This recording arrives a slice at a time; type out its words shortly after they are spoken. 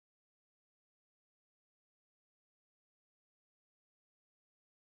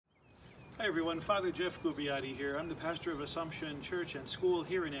Hi everyone, Father Jeff Gubbiotti here. I'm the pastor of Assumption Church and School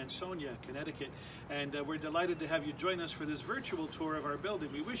here in Ansonia, Connecticut, and we're delighted to have you join us for this virtual tour of our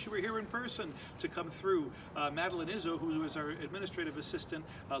building. We wish you were here in person to come through. Madelyn Izzo, who is our administrative assistant,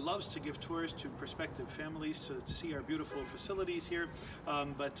 loves to give tours to prospective families to see our beautiful facilities here,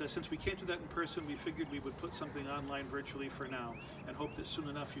 but since we can't do that in person, we figured we would put something online virtually for now and hope that soon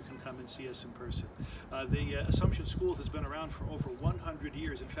enough you can come and see us in person. The Assumption School has been around for over 100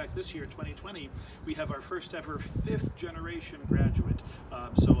 years. In fact, this year, 2020, we have our first ever 5th generation graduate.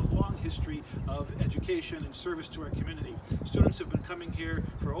 So a long history of education and service to our community. Students have been coming here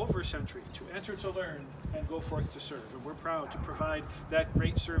for over a century to enter to learn and go forth to serve. And we're proud to provide that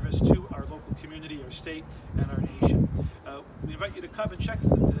great service to our local community, our state, and our nation. We invite you to come and check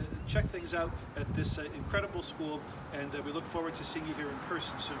things out at this incredible school, and we look forward to seeing you here in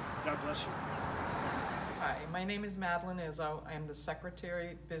person soon. God bless you. Hi, my name is Madelyn Izzo. I am the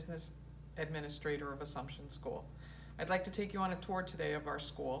Secretary Business Administrator of Assumption School. I'd like to take you on a tour today of our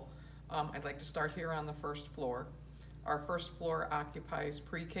school. I'd like to start here on the first floor. Our first floor occupies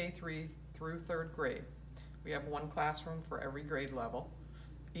pre-K3 through 3rd grade. We have one classroom for every grade level.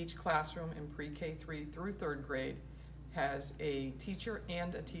 Each classroom in pre-K3 through 3rd grade has a teacher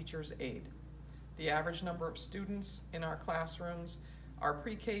and a teacher's aide. The average number of students in our classrooms, our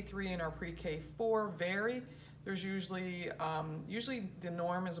pre-K3 and our pre-K4 vary. There's usually the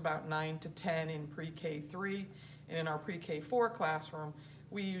norm is about 9 to 10 in pre-K3, and in our pre-K4 classroom,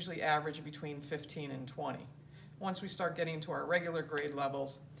 we usually average between 15 and 20. Once we start getting to our regular grade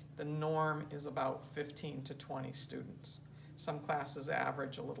levels, the norm is about 15 to 20 students. Some classes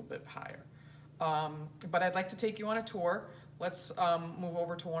average a little bit higher. But I'd like to take you on a tour. Let's move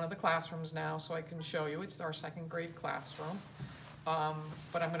over to one of the classrooms now so I can show you. It's our 2nd grade classroom.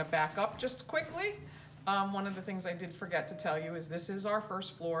 But I'm going to back up just quickly. One of the things I did forget to tell you is this is our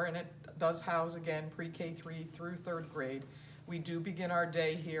first floor, and it does house, again, pre-K3 through 3rd grade. We do begin our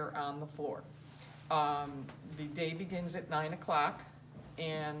day here on the floor. The day begins at 9 o'clock,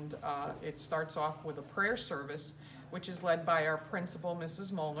 and it starts off with a prayer service, which is led by our principal,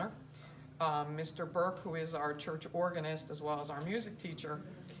 Mrs. Molnar. Mr. Burke, who is our church organist as well as our music teacher,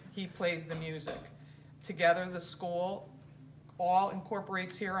 he plays the music. Together, the school all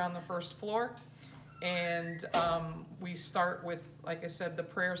incorporates here on the first floor, and we start with, like I said, the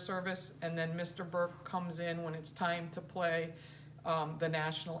prayer service, and then Mr. Burke comes in when it's time to play the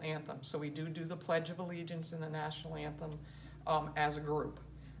national anthem. So we do the Pledge of Allegiance and the national anthem as a group.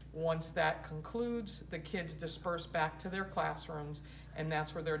 Once that concludes, the kids disperse back to their classrooms, and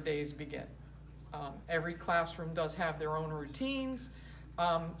that's where their days begin. Every classroom does have their own routines.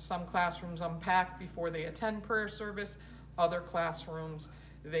 Some classrooms unpack before they attend prayer service. Other classrooms,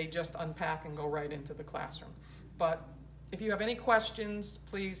 they just unpack and go right into the classroom. But if you have any questions,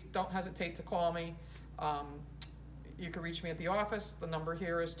 please don't hesitate to call me. You can reach me at the office. The number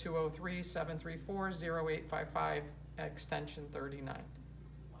here is 203-734-0855, extension 39.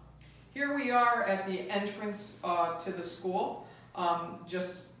 Here we are at the entrance to the school.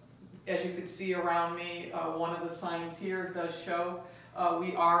 Just as you could see around me, one of the signs here does show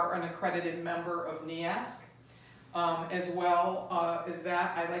we are an accredited member of NEASC. As well as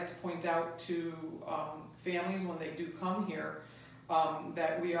that, I like to point out to families when they do come here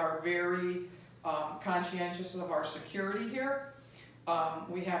that we are very conscientious of our security here.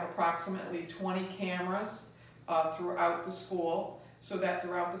 We have approximately 20 cameras throughout the school, so that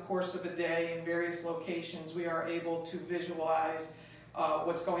throughout the course of a day in various locations we are able to visualize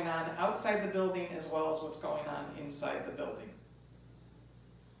what's going on outside the building as well as what's going on inside the building.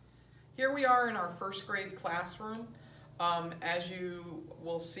 Here we are in our 1st grade classroom. As you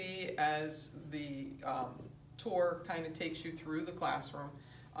will see as the tour kind of takes you through the classroom,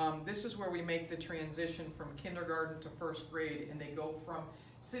 this is where we make the transition from kindergarten to 1st grade, and they go from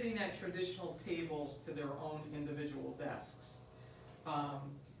sitting at traditional tables to their own individual desks.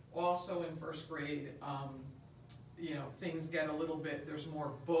 Also in 1st grade, things get a little bit, there's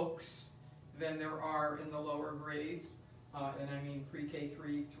more books than there are in the lower grades. And I mean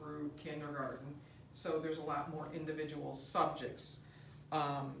pre-K3 through kindergarten, so there's a lot more individual subjects.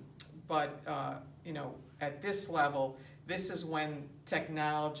 But at this level, this is when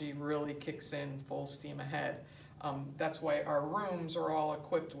technology really kicks in full steam ahead. That's why our rooms are all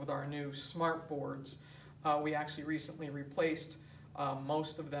equipped with our new smart boards. We actually recently replaced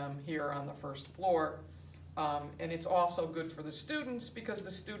most of them here on the 1st floor. And it's also good for the students because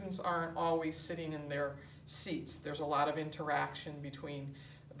the students aren't always sitting in their seats. There's a lot of interaction between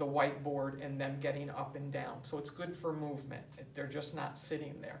the whiteboard and them getting up and down. So it's good for movement. They're just not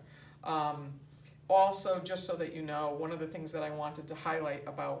sitting there. Also, just so that you know, one of the things that I wanted to highlight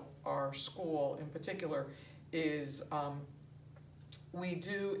about our school in particular is we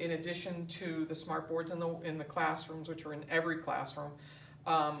do, in addition to the smart boards in the classrooms, which are in every classroom,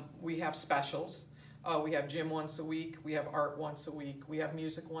 we have specials. We have gym once a week, we have art once a week, we have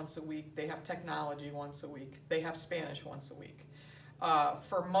music once a week, they have technology once a week, they have Spanish once a week.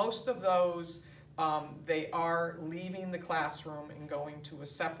 For most of those, they are leaving the classroom and going to a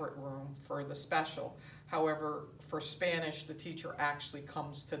separate room for the special. However, for Spanish, the teacher actually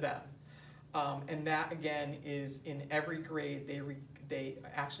comes to them. And that, again, is in every grade, they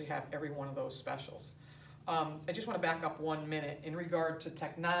actually have every one of those specials. I just want to back up 1 minute. In regard to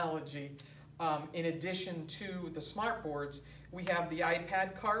technology, in addition to the smart boards, we have the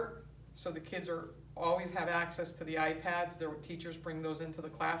iPad cart, so the kids always have access to the iPads. Their teachers bring those into the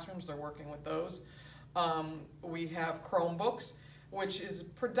classrooms. They're working with those. We have Chromebooks, which is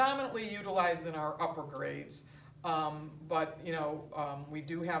predominantly utilized in our upper grades. But we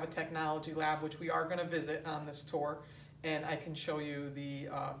do have a technology lab, which we are going to visit on this tour, and I can show you the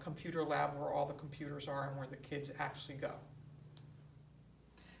computer lab where all the computers are and where the kids actually go.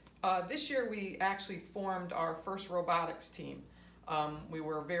 This year we actually formed our first robotics team. We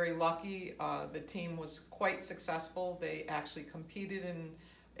were very lucky. The team was quite successful. They actually competed in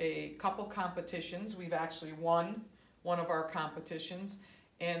a couple competitions. We've actually won one of our competitions,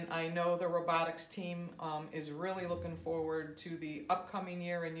 and I know the robotics team is really looking forward to the upcoming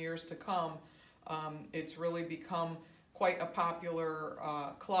year and years to come. It's really become quite a popular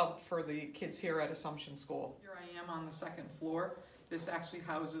club for the kids here at Assumption School. Here I am on the second floor. This actually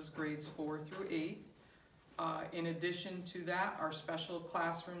houses grades 4 through 8. In addition to that, our special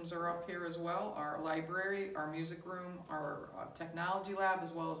classrooms are up here as well, our library, our music room, our technology lab,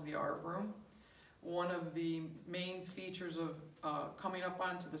 as well as the art room. One of the main features of coming up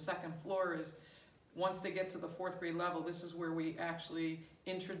onto the second floor is once they get to the 4th grade level, this is where we actually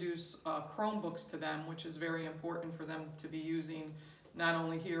introduce Chromebooks to them, which is very important for them to be using not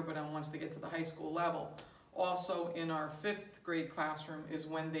only here, but once they get to the high school level. Also in our 5th grade classroom is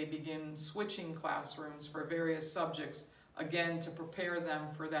when they begin switching classrooms for various subjects, again to prepare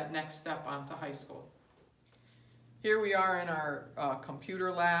them for that next step onto high school. Here we are in our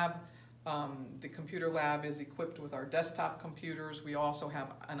computer lab. The computer lab is equipped with our desktop computers. We also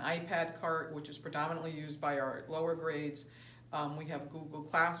have an iPad cart, which is predominantly used by our lower grades. We have Google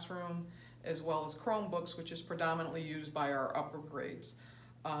Classroom, as well as Chromebooks, which is predominantly used by our upper grades.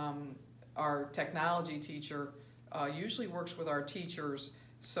 Our technology teacher usually works with our teachers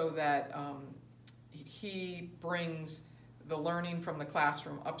so that he brings the learning from the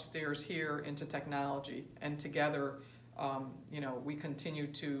classroom upstairs here into technology, and together we continue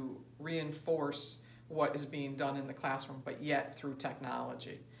to reinforce what is being done in the classroom, but yet through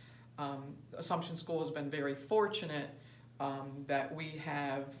technology. Assumption School has been very fortunate that we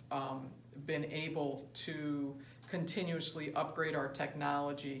have been able to continuously upgrade our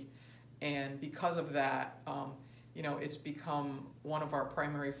technology, and because of that, it's become one of our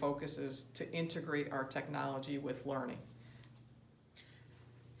primary focuses to integrate our technology with learning.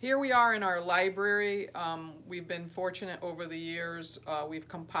 Here we are in our library. We've been fortunate over the years. We've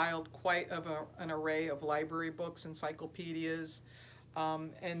compiled quite an array of library books, encyclopedias,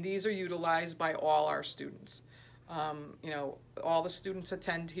 and these are utilized by all our students. All the students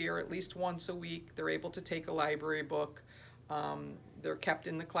attend here at least once a week. They're able to take a library book. They're kept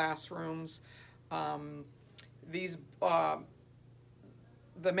in the classrooms. The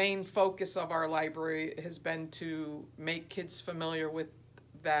main focus of our library has been to make kids familiar with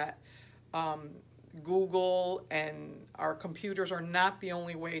that Google and our computers are not the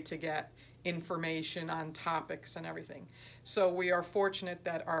only way to get information on topics and everything. So we are fortunate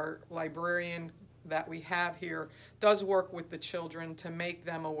that our librarian that we have here does work with the children to make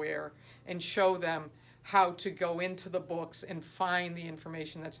them aware and show them how to go into the books and find the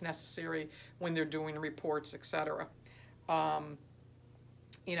information that's necessary when they're doing reports, etc. And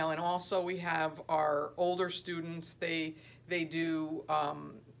also we have our older students. They do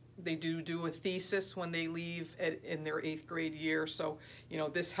a thesis when they leave in their 8th grade year, so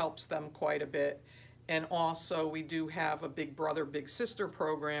this helps them quite a bit. And also we do have a Big Brother Big Sister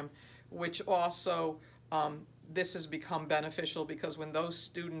program, which also this has become beneficial because when those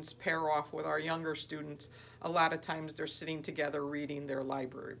students pair off with our younger students, a lot of times they're sitting together reading their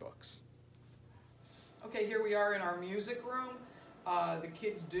library books. Okay, here we are in our music room. The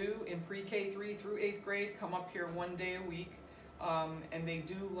kids do, in pre-K 3 through 8th grade, come up here 1 day a week, and they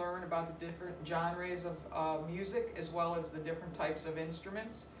do learn about the different genres of music as well as the different types of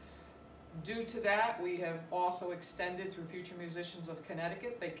instruments. Due to that, we have also extended through Future Musicians of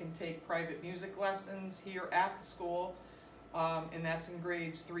Connecticut. They can take private music lessons here at the school, and that's in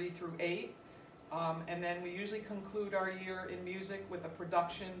grades 3 through 8. And then we usually conclude our year in music with a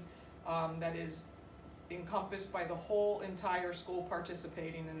production that is encompassed by the whole entire school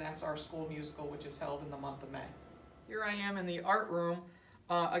participating, and that's our school musical, which is held in the month of May. Here I am in the art room.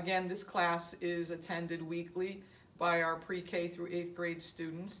 Again, this class is attended weekly by our pre-K through 8th grade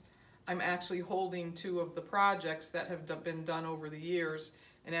students. I'm actually holding 2 of the projects that have been done over the years,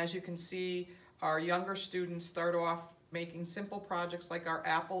 and as you can see, our younger students start off making simple projects like our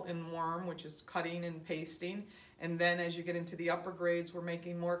apple and worm, which is cutting and pasting, and then as you get into the upper grades, we're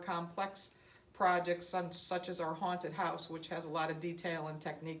making more complex projects such as our haunted house, which has a lot of detail and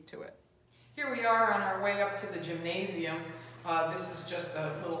technique to it. Here we are on our way up to the gymnasium. This is just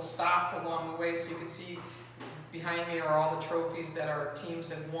a little stop along the way, so you can see behind me are all the trophies that our teams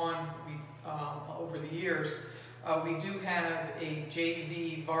have won over the years. We do have a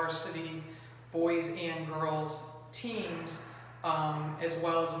JV varsity boys and girls teams, as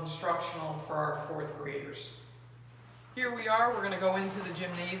well as instructional for our 4th graders. Here we are, we're going to go into the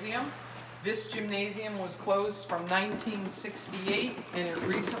gymnasium. This gymnasium was closed from 1968 and it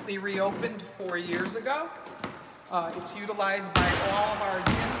recently reopened 4 years ago. It's utilized by all of our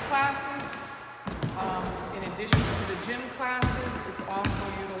gym classes. In addition to the gym classes, it's also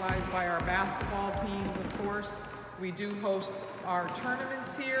utilized by our basketball teams, of course. We do host our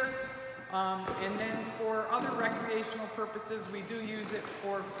tournaments here. And then for other recreational purposes, we do use it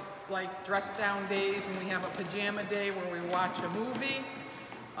for like dress down days when we have a pajama day where we watch a movie.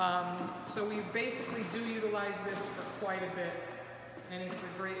 So we basically do utilize this for quite a bit, and it's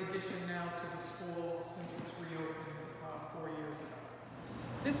a great addition now to the school since it's reopened 4 years ago.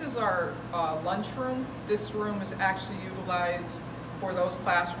 This is our lunchroom. This room is actually utilized for those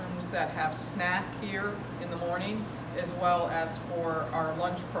classrooms that have snack here in the morning, as well as for our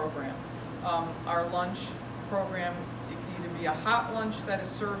lunch program. Our lunch program, it can either be a hot lunch that is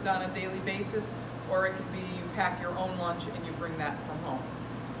served on a daily basis, or it could be you pack your own lunch and you bring that from home.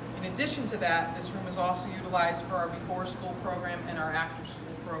 In addition to that, this room is also utilized for our before school program and our after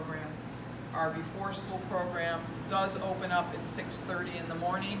school program. Our before school program does open up at 6:30 in the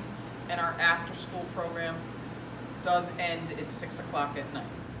morning, and our after school program does end at 6 o'clock at night.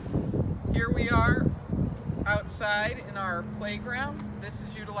 Here we are outside in our playground. This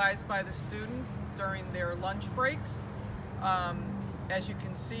is utilized by the students during their lunch breaks. As you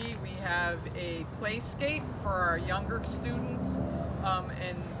can see, we have a playscape for our younger students,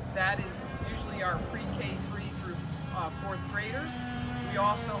 and that is usually our pre-K 3 through 4th graders. We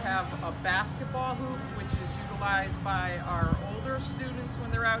also have a basketball hoop, which is utilized by our older students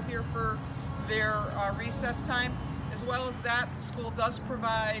when they're out here for their recess time. As well as that, the school does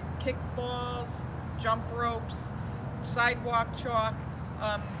provide kickballs, jump ropes, sidewalk chalk.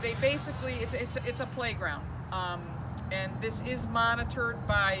 They basically, it's a playground. And this is monitored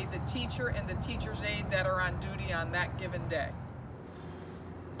by the teacher and the teacher's aide that are on duty on that given day.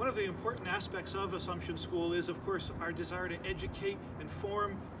 One of the important aspects of Assumption School is, of course, our desire to educate and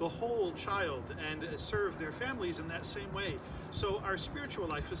form the whole child and serve their families in that same way. So our spiritual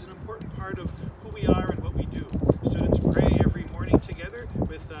life is an important part of who we are and what we do. Students pray every morning together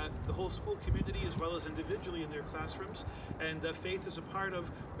with the whole school community as well as individually in their classrooms, and faith is a part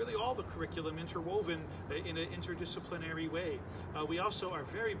of really all the curriculum interwoven in an interdisciplinary way. We also are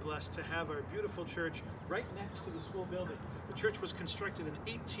very blessed to have our beautiful church right next to the school building. The church was constructed in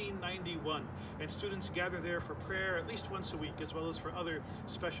 1891, and students gather there for prayer at least once a week, as well as for other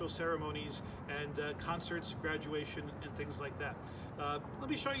special ceremonies and concerts, graduation, and things like that. Let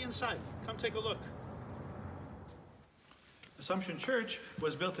me show you inside. Come take a look. Assumption Church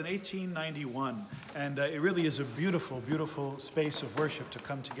was built in 1891, and it really is a beautiful, beautiful space of worship to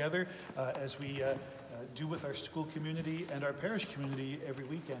come together as we do with our school community and our parish community every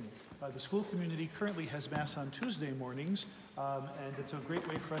weekend. The school community currently has Mass on Tuesday mornings, and it's a great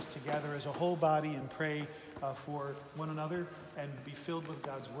way for us to gather as a whole body and pray for one another and be filled with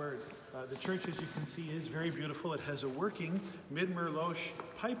God's Word. The church, as you can see, is very beautiful. It has a working mid-Merloche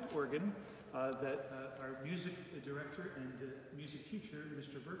pipe organ that our music director and music teacher,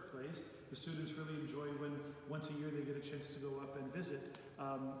 Mr. Burke, plays. The students really enjoy when once a year they get a chance to go up and visit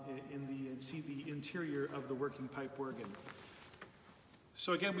and see the interior of the working pipe organ.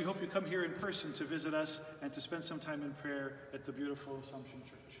 So again, we hope you come here in person to visit us and to spend some time in prayer at the beautiful Assumption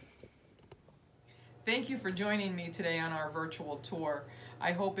Church. Thank you for joining me today on our virtual tour.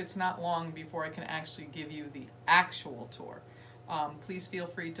 I hope it's not long before I can actually give you the actual tour. Please feel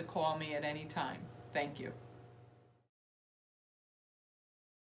free to call me at any time. Thank you.